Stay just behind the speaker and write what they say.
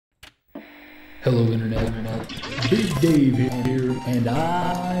Hello Internet, Big Dave here, and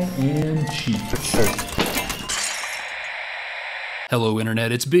I am cheap. Hello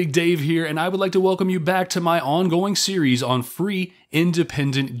Internet, it's Big Dave here, and I would like to welcome you back to my ongoing series on free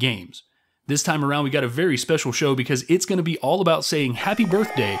independent games. This time around we got a very special show because it's going to be all about saying happy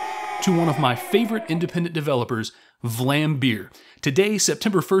birthday to one of my favorite independent developers, Vlambeer. Today,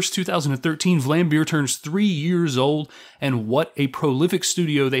 September 1st, 2013, Vlambeer turns 3 years old, and what a prolific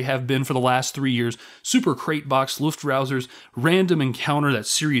studio they have been for the last 3 years. Super Crate Box, Luftrausers, Random Encounter,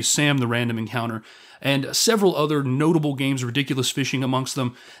 that's Serious Sam the Random Encounter, and several other notable games, Ridiculous Fishing amongst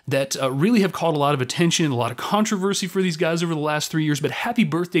them, that really have caught a lot of attention, a lot of controversy for these guys over the last 3 years, but happy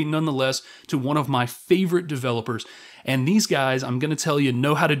birthday nonetheless to one of my favorite developers. And these guys, I'm going to tell you,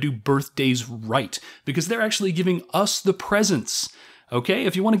 know how to do birthdays right, because they're actually giving us the presents. Okay,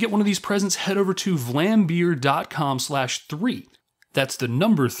 if you want to get one of these presents, head over to vlambeer.com/3. That's the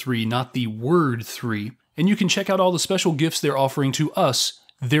number 3, not the word 3. And you can check out all the special gifts they're offering to us,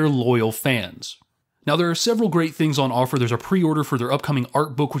 their loyal fans. Now, there are several great things on offer. There's a pre-order for their upcoming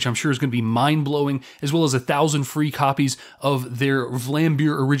art book, which I'm sure is going to be mind-blowing, as well as 1,000 free copies of their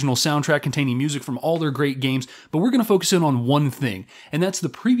Vlambeer original soundtrack containing music from all their great games. But we're going to focus in on one thing, and that's the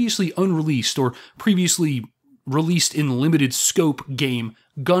previously unreleased or previously released in limited scope game,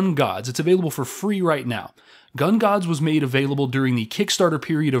 Gun Gods. It's available for free right now. Gun Gods was made available during the Kickstarter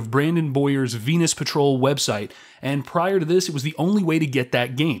period of Brandon Boyer's Venus Patrol website, and prior to this, it was the only way to get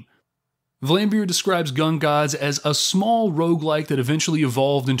that game. Vlambeer describes Gun Gods as a small roguelike that eventually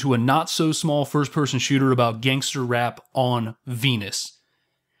evolved into a not-so-small first-person shooter about gangster rap on Venus.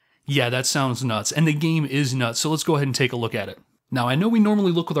 Yeah, that sounds nuts, and the game is nuts, so let's go ahead and take a look at it. Now, I know we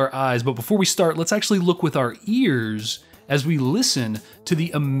normally look with our eyes, but before we start, let's actually look with our ears as we listen to the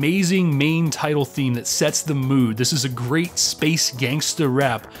amazing main title theme that sets the mood. This is a great space gangster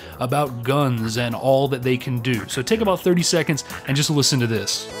rap about guns and all that they can do. So take about 30 seconds and just listen to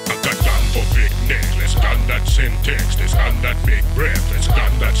this. For big necklace, gun that syntax, this gun that big breath, this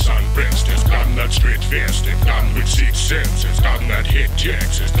gun that sunbreast, this gun that straight fist, this gun with 6 senses, gun that hit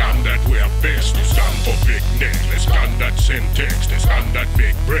jacks, this gun that wear best, this gun for big necklace, gun that syntax, this gun that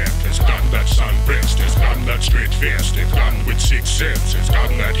big breath, this gun that sunbreast, this gun that straight fist, this gun with 6 senses,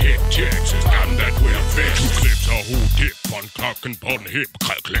 gun that hit jacks, this gun that wear best. 2 clips a whole tip, one cock and pon hip,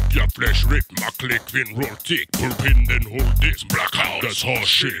 click your flesh rip, my click fin roll tick, pull pin then hold this, black out, that's horse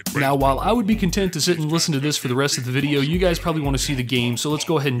shit. Now, while I would be content to sit and listen to this for the rest of the video, you guys probably want to see the game, so let's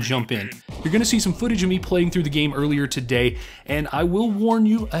go ahead and jump in. You're going to see some footage of me playing through the game earlier today, and I will warn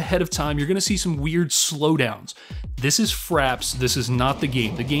you ahead of time, you're going to see some weird slowdowns. This is fraps, this is not the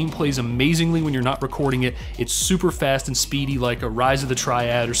game. The game plays amazingly when you're not recording it. It's super fast and speedy like a Rise of the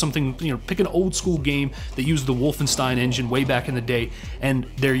Triad or something, pick an old school game that used the Wolfenstein engine way back in the day, and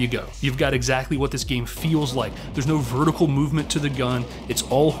there you go. You've got exactly what this game feels like. There's no vertical movement to the gun, it's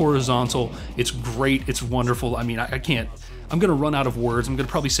all horizontal, it's great, it's wonderful. I mean, I can't, I'm gonna run out of words. I'm gonna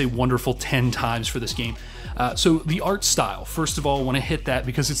probably say wonderful 10 times for this game. So the art style, first of all, I wanna hit that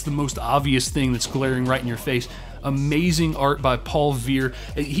because it's the most obvious thing that's glaring right in your face. Amazing art by Paul Veer.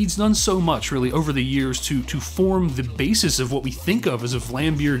 He's done so much really over the years to form the basis of what we think of as a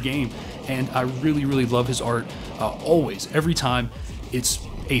Vlambeer game, and I really, really love his art. Always, every time, it's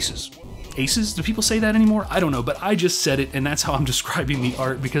aces. Aces? Do people say that anymore? I don't know, but I just said it, and that's how I'm describing the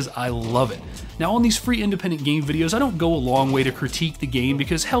art because I love it. Now, on these free independent game videos, I don't go a long way to critique the game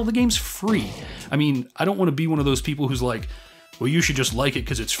because, hell, the game's free. I mean, I don't want to be one of those people who's like, well, you should just like it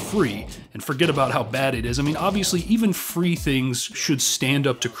because it's free and forget about how bad it is. I mean, obviously, even free things should stand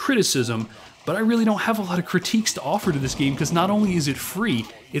up to criticism, but I really don't have a lot of critiques to offer to this game because not only is it free,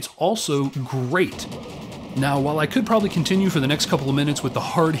 it's also great. Now, while I could probably continue for the next couple of minutes with the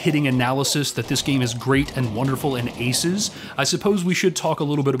hard-hitting analysis that this game is great and wonderful and aces, I suppose we should talk a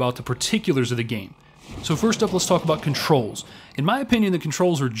little bit about the particulars of the game. So first up, let's talk about controls. In my opinion, the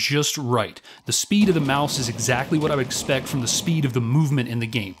controls are just right. The speed of the mouse is exactly what I would expect from the speed of the movement in the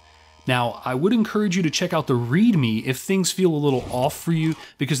game. Now, I would encourage you to check out the README if things feel a little off for you,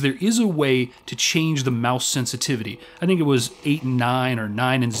 because there is a way to change the mouse sensitivity. I think it was 8 and 9 or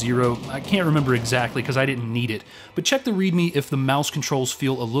 9 and 0. I can't remember exactly because I didn't need it. But check the README if the mouse controls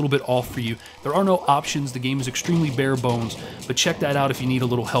feel a little bit off for you. There are no options. The game is extremely bare bones, but check that out if you need a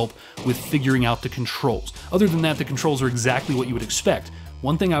little help with figuring out the controls. Other than that, the controls are exactly what you would expect.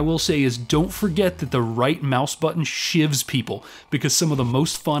 One thing I will say is don't forget that the right mouse button shivs people, because some of the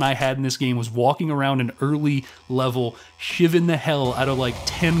most fun I had in this game was walking around an early level, shiving the hell out of like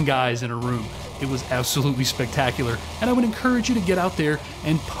 10 guys in a room. It was absolutely spectacular, and I would encourage you to get out there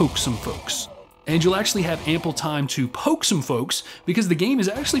and poke some folks. And you'll actually have ample time to poke some folks because the game is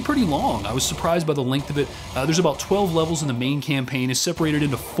actually pretty long. I was surprised by the length of it. There's about 12 levels in the main campaign. It's separated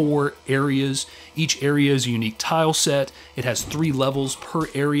into 4 areas. Each area is a unique tile set. It has 3 levels per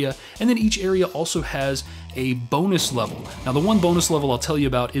area, and then each area also has a bonus level. Now the one bonus level I'll tell you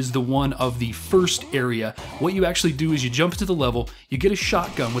about is the one of the first area. What you actually do is you jump into the level, you get a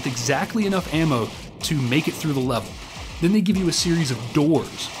shotgun with exactly enough ammo to make it through the level. Then they give you a series of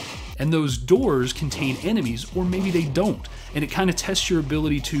doors. And those doors contain enemies, or maybe they don't. And it kind of tests your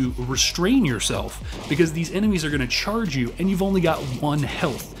ability to restrain yourself because these enemies are going to charge you and you've only got 1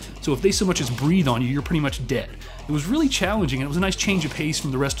 health. So if they so much as breathe on you, you're pretty much dead. It was really challenging and it was a nice change of pace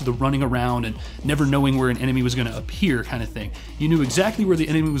from the rest of the running around and never knowing where an enemy was going to appear kind of thing. You knew exactly where the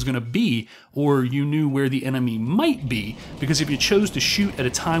enemy was going to be, or you knew where the enemy might be, because if you chose to shoot at a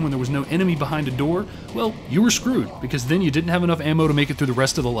time when there was no enemy behind a door, well, you were screwed because then you didn't have enough ammo to make it through the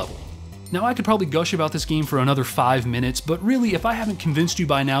rest of the level. Now I could probably gush about this game for another 5 minutes, but really if I haven't convinced you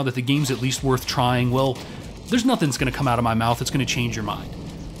by now that the game's at least worth trying, well, there's nothing that's going to come out of my mouth that's going to change your mind.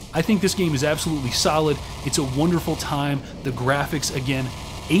 I think this game is absolutely solid, it's a wonderful time, the graphics, again,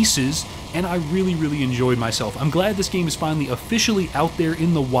 aces, and I really enjoyed myself. I'm glad this game is finally officially out there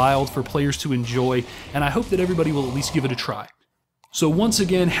in the wild for players to enjoy, and I hope that everybody will at least give it a try. So once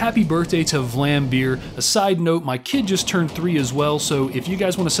again, happy birthday to Vlambeer. A side note, my kid just turned 3 as well, so if you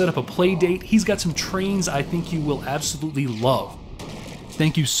guys want to set up a play date, he's got some trains I think you will absolutely love.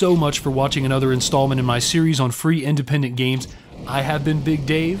 Thank you so much for watching another installment in my series on free independent games. I have been Big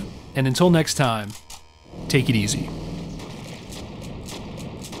Dave, and until next time, take it easy.